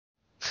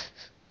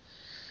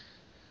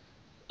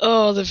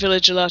Oh, the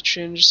villager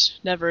latrines.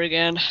 Never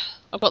again.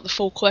 I've got the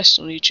full quest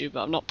on YouTube,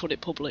 but I've not put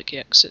it public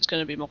yet, because it's going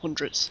to be my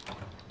 100th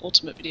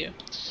ultimate video.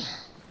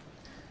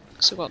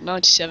 So I've got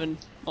 97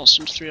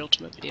 Monster Hunter 3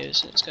 ultimate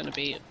videos, and it's going to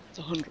be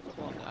the 100th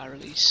one that I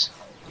release.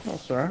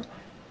 That's alright.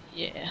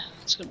 Yeah,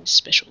 it's going to be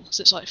special, because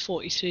it's like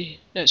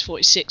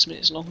 46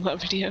 minutes long, that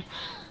video.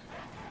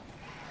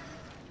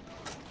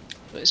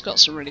 But it's got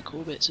some really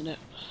cool bits in it.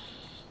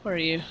 Where are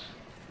you?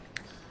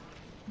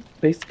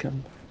 Base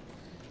camp.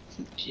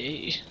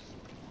 Yay.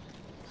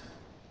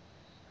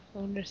 I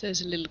wonder if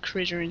there's a little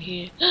critter in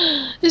here.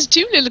 There's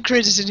two little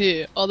critters in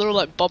here! Oh, they're all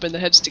like bobbing their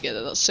heads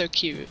together, that's so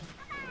cute.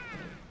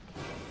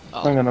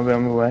 Oh, I'm gonna be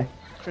on my way.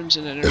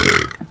 Crimson and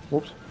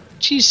Whoops.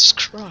 Jesus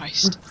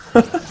Christ.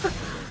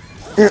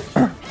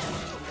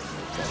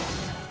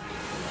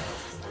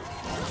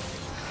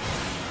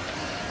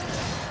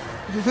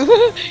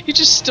 He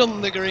just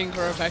stunned the green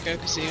Qurupeco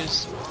because he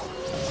was...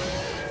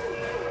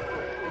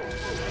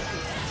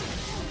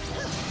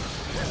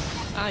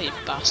 Ah, you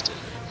bastard.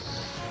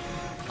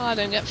 I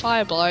don't get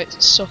fire blight,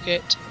 suck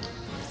it.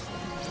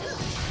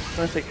 I'm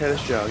gonna take care of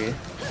this joggy.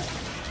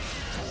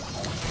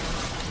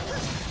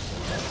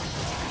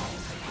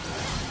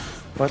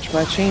 Watch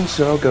my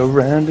chainsaw go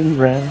round and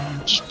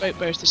round. Just broke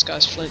both this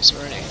guy's flints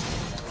already.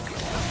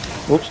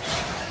 Whoops.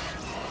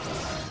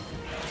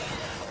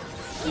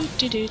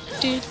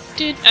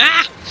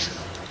 Ah!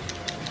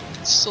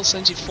 It still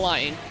sends you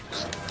flying.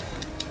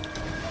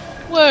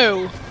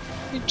 Whoa!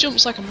 He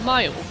jumps like a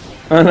mile.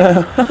 I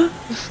know.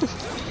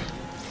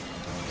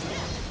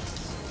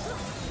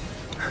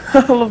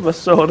 I love my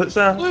sword, it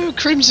sounds. Whoa,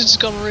 Crimson's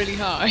gone really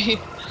high.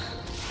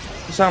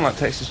 It sounds like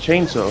Texas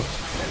Chainsaw.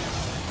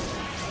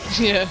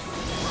 Yeah.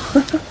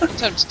 I'm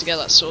tempted to get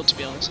that sword, to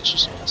be honest, it's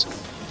just awesome.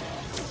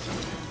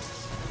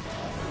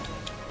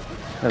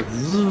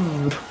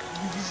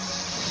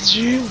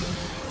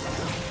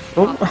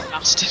 Oh.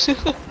 Bastard.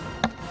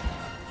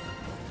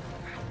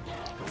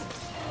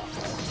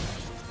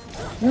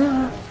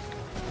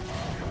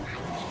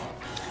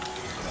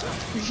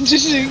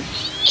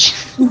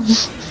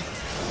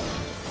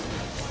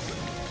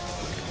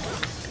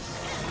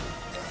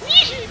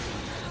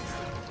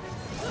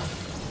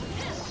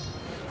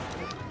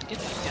 Get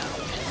back down.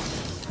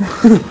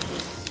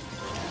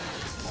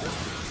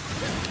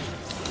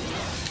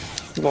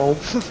 Lol.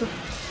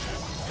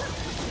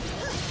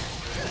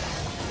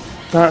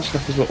 That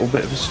stuff is a little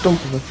bit of a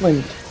stump of a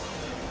flint.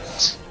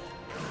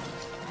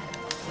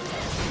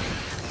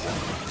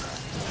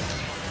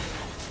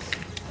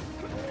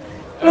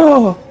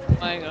 Oh! Oh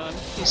my god,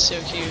 he's so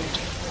cute.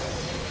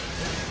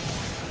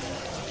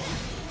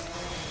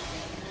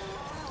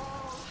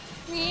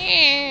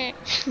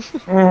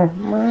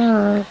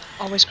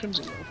 Always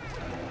Crimson.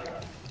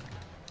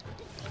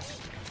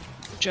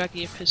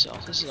 Jaggy, piss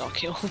off, this is our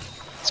kill.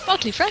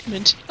 Sparkly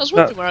Fragment! I was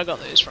wondering where I got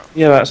those from.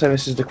 Yeah, that's say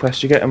this is the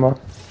quest, you get them all.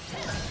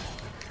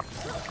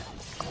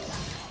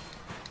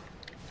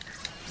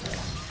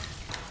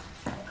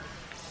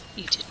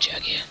 Eat it,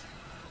 Jaggy.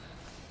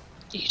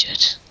 Eat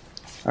it.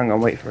 Hang on,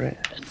 wait for it.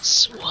 And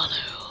swallow.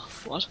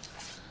 What?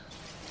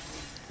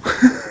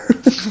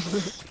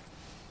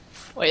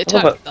 Wait,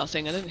 attack that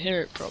thing, I didn't hear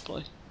it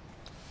properly.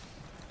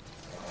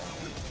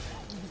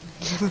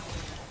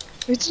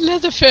 It's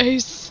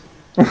Leatherface!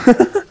 Where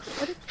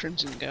did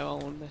Crimson go,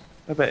 I wonder?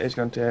 I bet it's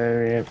gone to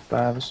area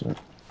 5 or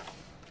something.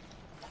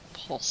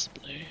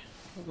 Possibly.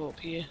 I'll go up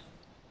here.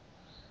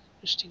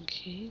 Just in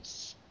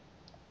case.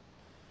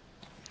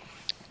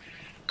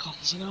 God,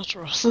 there's an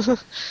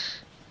Altaros.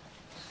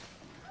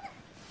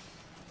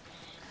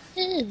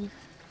 Ew.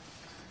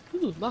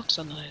 Ooh, marks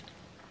online.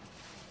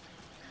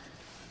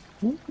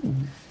 Ooh.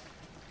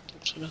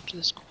 Don't turn after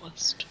this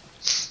quest.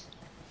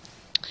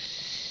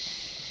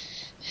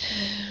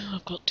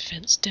 I've got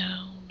defense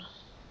down.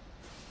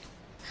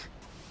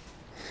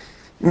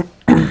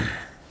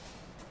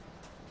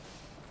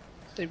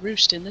 They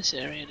roost in this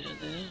area,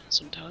 don't they?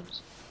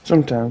 Sometimes.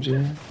 Sometimes,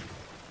 yeah.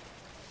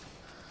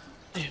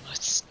 Oh, my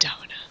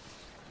stamina.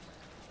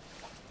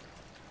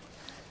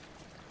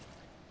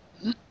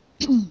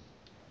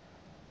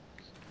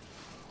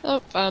 Oh,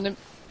 found him.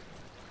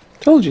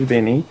 Told you,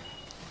 Benny.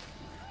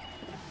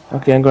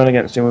 Okay, I'm going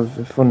against him with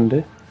the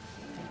thunder.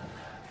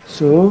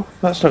 So,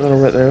 that's not going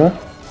to work there, huh?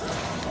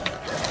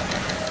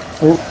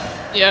 Oh.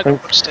 Yeah, go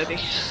steady.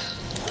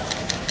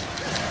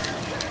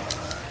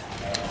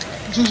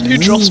 New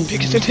drop's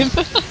bigger than him.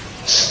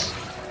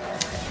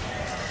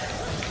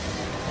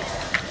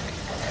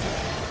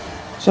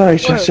 Sorry,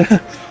 Cheshire.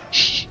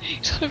 He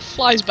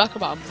flies back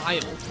about a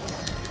mile.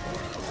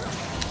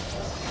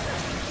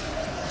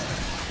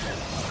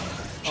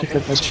 Check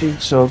out my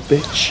chainsaw,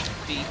 bitch.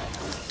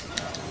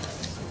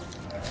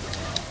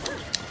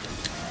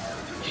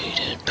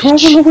 Come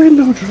on away,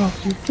 little drop,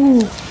 you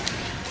fool.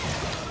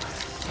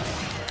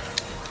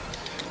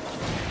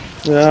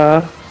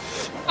 Yeah.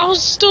 I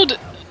was stood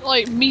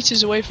like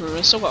meters away from him,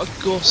 I still got a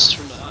gust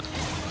from that.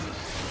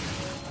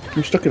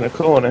 I'm stuck in a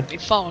corner. He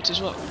farted as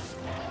well.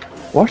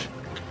 What?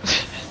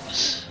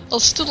 I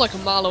was stood like a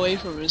mile away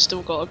from him and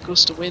still got a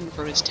gust of wind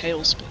from his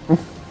tailspin.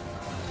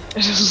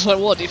 It was like,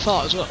 what, he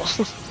fart as well?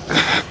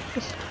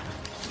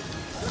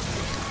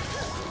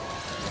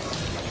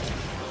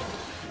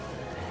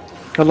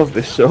 I love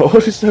this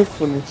sword, it's so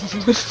funny.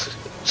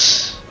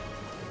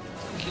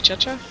 Thank you,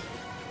 Cha-Cha.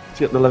 It's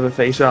got the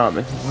Leatherface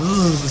army. I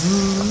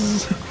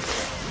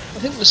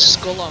think the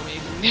skull army you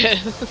can get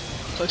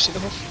close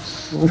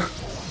enough.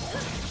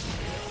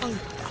 Oh,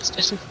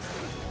 bastard.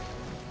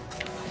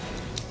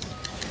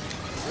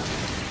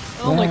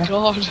 Oh my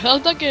god, how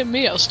did that get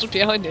me? I stood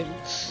behind him.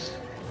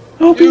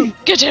 Obi!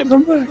 Get him!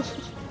 Come back!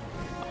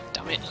 Oh,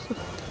 damn it.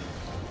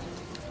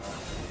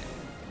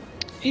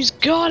 He's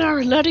got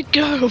her, let it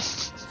go!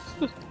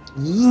 Oh,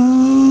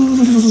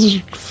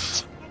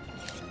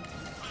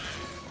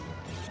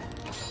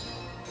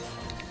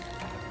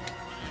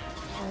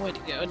 where'd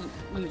he go? I didn't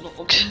really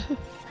look.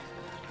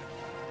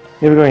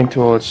 Yeah, we're going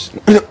towards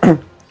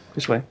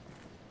this way.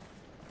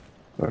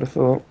 What I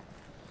thought.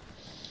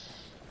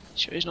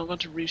 Sure he's not going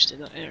to roost in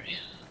that area.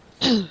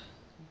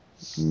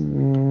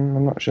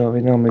 I'm not sure.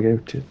 We normally go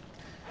to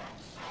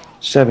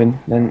 7,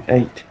 then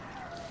 8.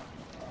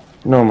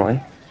 Normally.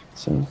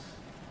 So.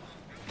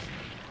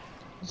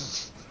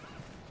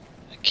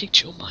 I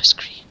kicked you on my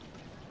screen.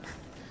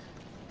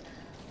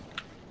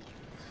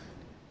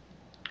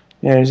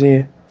 Yeah, he's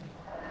here.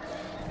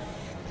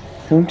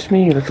 Come to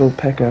me, you little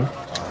pecker. No,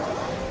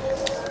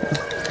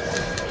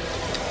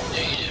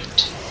 you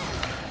don't.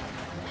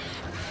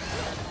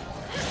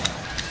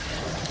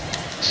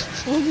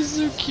 Oh, this is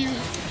so cute.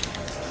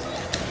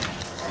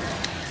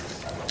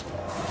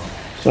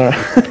 Sorry.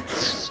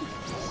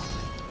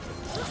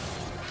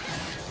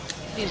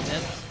 He's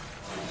dead.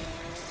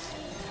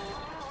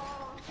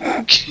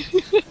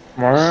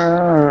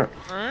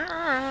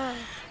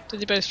 Did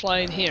they both fly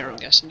in here, I'm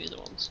guessing, the other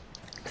ones?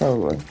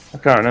 Probably. I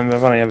can't remember.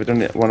 I've only ever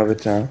done it one other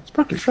time.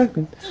 Sparkly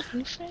fragment.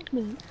 Sparkly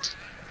fragment.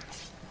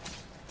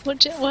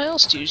 What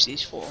else do you use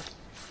these for?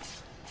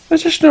 They're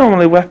just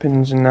normally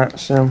weapons and that,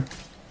 so.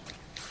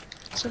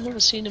 So I've never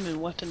seen them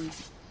in weapon,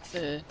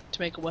 to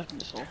make a weapon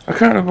before. I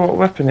can't remember what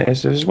weapon it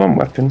is. There's one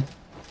weapon.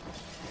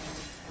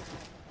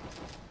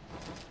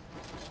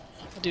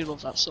 I do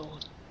love that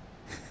sword.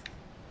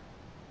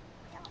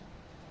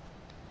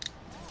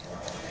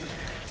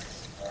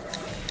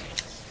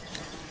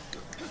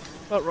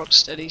 Got rock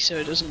steady so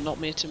it doesn't knock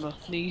me to my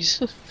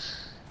knees.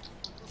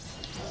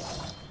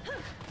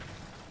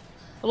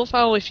 I love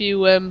how if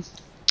you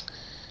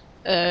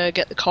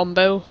get the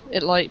combo,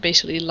 it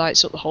basically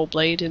lights up the whole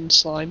blade in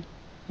slime.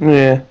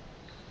 Yeah.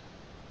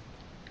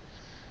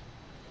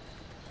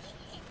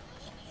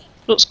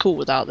 Looks cool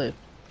without the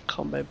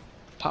combo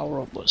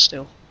power up, but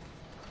still.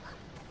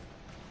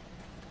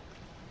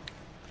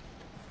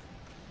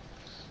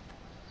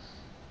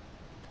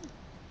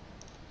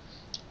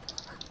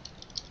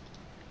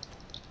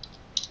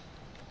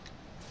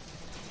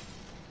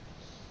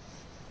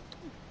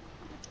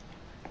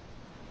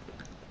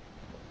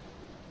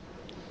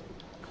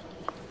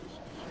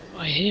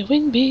 I hear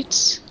wing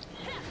beats.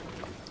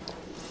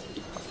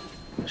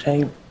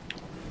 Shame.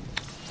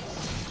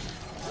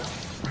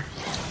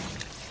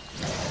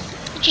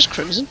 Just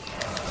crimson.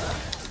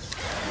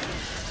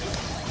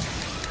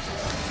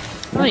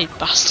 Oh, you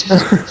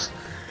bastard.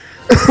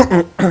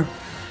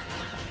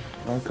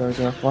 Oh, guys,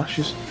 our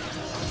flashes.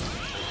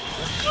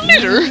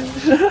 Glitter?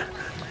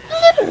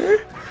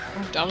 Glitter?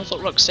 Oh, damn, I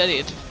thought Rocksteady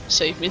had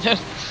saved me then.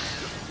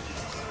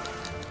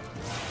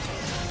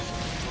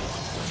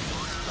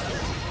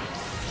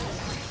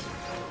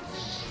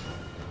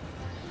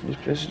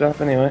 Just pissed it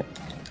off anyway.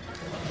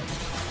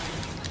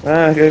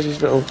 Ah, there's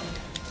his little.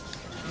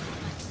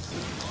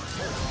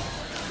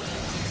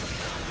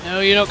 No,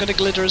 you're not gonna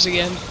glitter us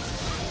again.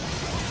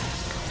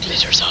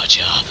 Glitter's our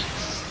job.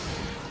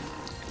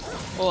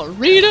 Or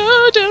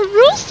Rita de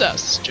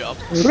Rosa's job.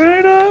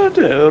 Rita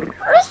de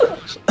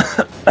Rosas!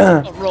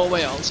 Or Raw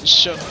Wales,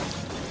 shut up.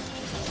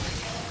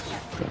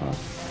 God.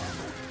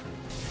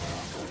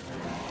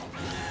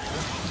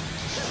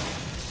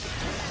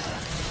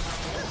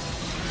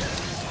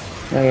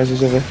 There's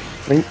his other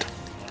flint.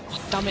 Oh,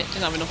 damn it,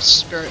 didn't have enough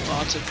spirit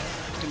bar to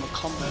do my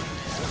combo.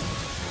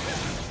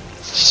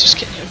 He's just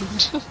getting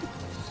owned.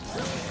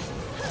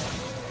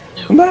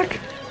 No. Come back!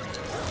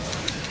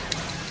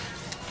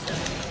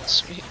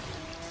 Sweet.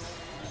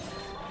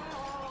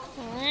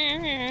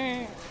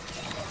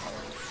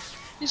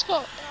 He's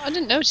got. I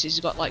didn't notice he's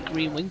got like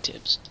green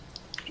wingtips.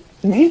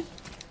 Didn't you?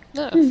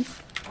 No. I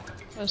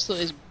just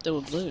thought they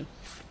were blue.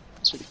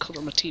 That's what the colour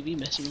on my TV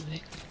messing with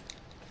me.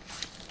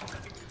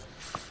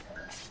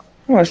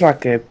 Well, it's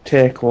like a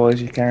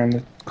turquoise kind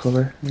of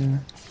colour. Yeah.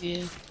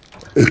 Yeah.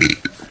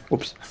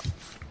 Whoops.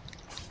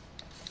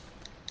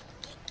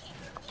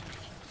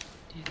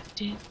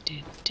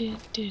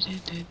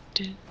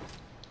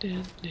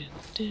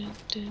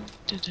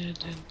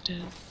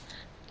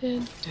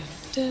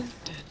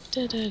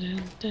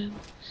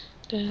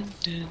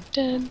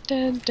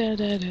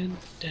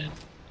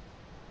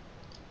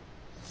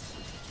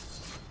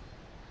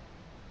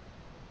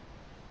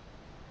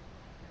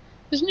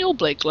 Doesn't your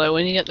blade glow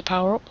when you get the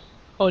power up?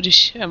 Or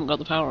just you haven't got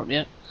the power up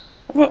yet?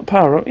 I've got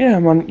power up, yeah,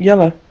 I'm on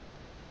yellow.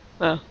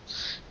 Oh.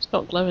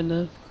 Not glowing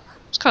though.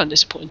 I was kind of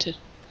disappointed.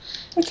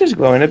 It is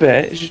glowing a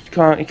bit. It's just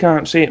you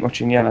can't see it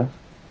much in yellow.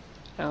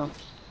 Oh.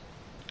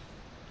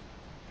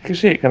 You can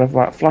see it kind of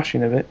like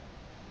flashing a bit.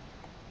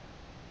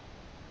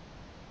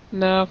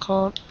 No, I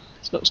can't.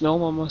 It looks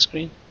normal on my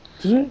screen.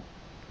 Does it?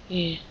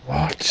 Yeah.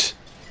 What?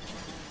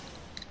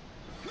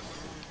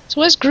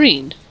 So where's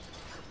green?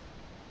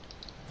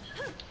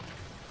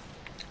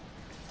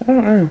 I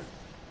don't know.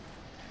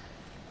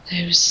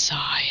 Who's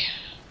Sigh?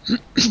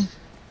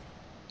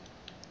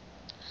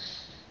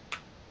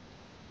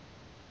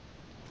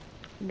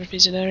 Wonder if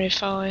he's in area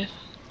 5.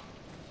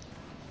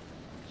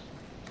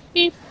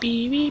 Beep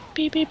beep beep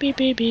beep beep beep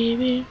beep beep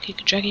beep.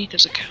 Kick a draggy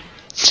because I can.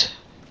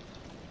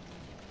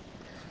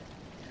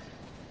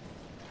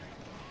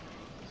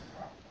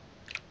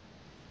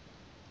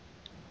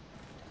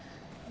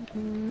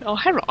 Oh,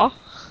 Hera!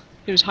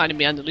 He was hiding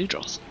behind the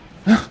Ludroth.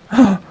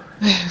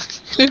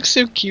 He looks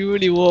so cute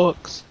when he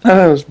walks.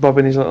 I was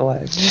bobbing his little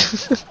legs.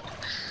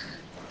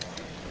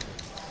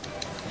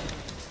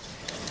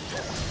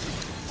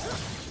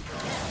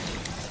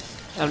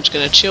 I'm just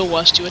gonna chill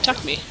whilst you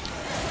attack me.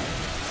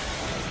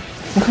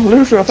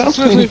 Ludroth, help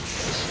me!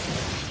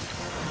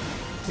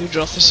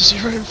 Ludroth, this is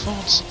your own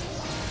fault.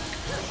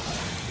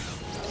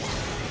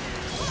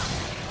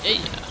 Yeah.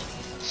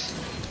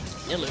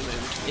 Yellow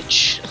moon,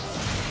 bitch.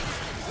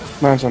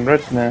 Mine's on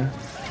red now.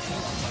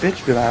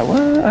 Bitch be like,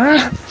 what?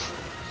 Ah!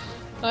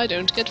 I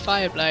don't get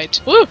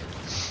fireblight. Woo!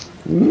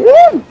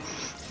 Woo!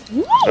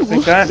 Woo! I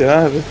think I do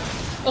either.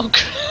 Oh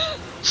crap!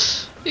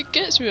 It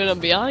gets me when I'm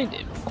behind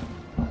him.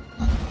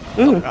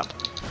 Ooh. Oh crap.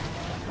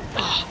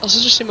 Oh, I was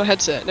adjusting my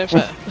headset, no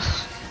fair.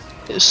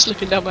 It was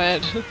slipping down my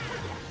head.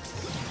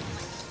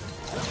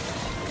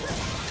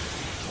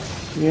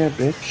 Yeah,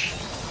 bitch.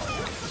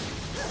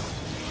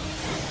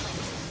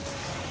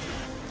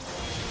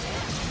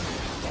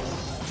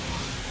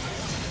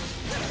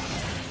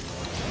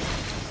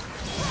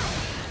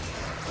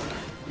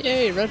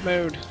 Yay, red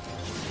mode.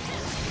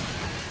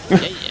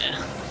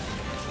 Yeah.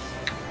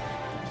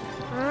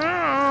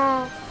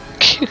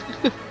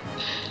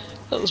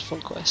 That was a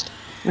fun quest.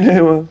 Yeah,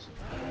 it was.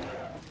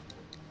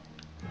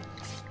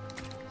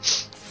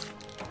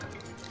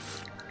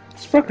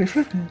 Sparkly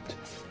fragment.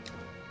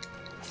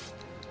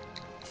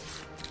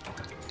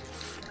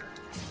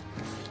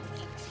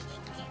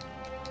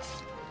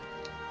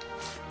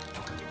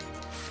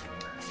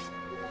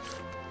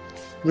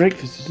 Drake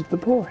visited the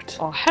port.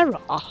 Oh,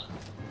 Hera! Oh.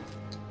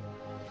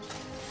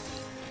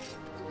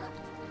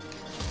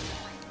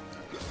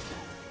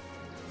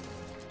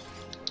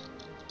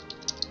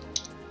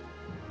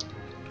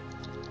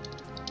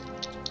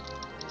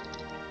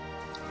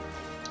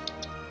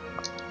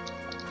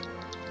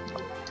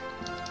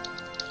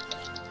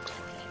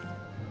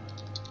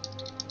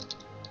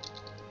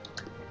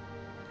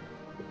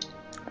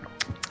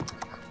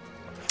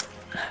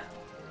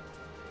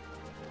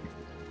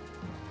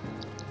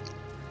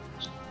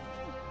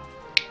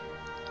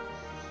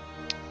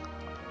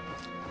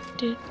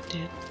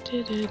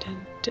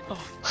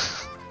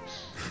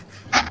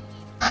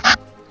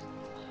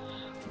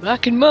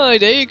 Back in my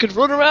day, you could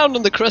run around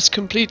on the crest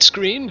complete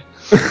screen.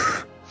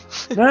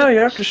 Now you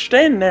have to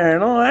stand there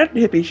and all that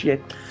hippie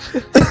shit.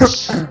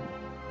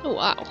 Oh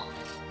wow.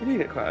 We did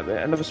get quite a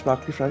bit. Another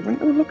sparkly fragment.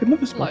 Oh look,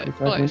 another sparkly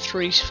fragment. Like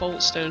 3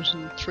 fault stones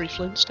and 3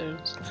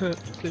 flintstones.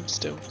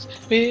 Flintstones.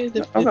 We're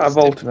the I've got a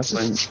vault and a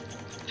flint.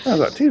 I've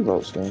got 2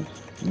 vault stones.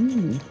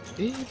 We're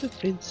the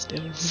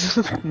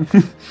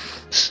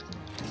Flintstones.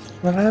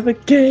 We'll have a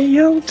gay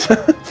old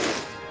time.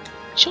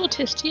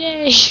 Shortest,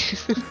 yay!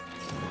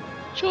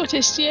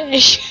 Shortest,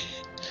 yay!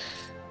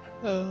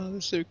 Oh,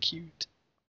 that's so cute.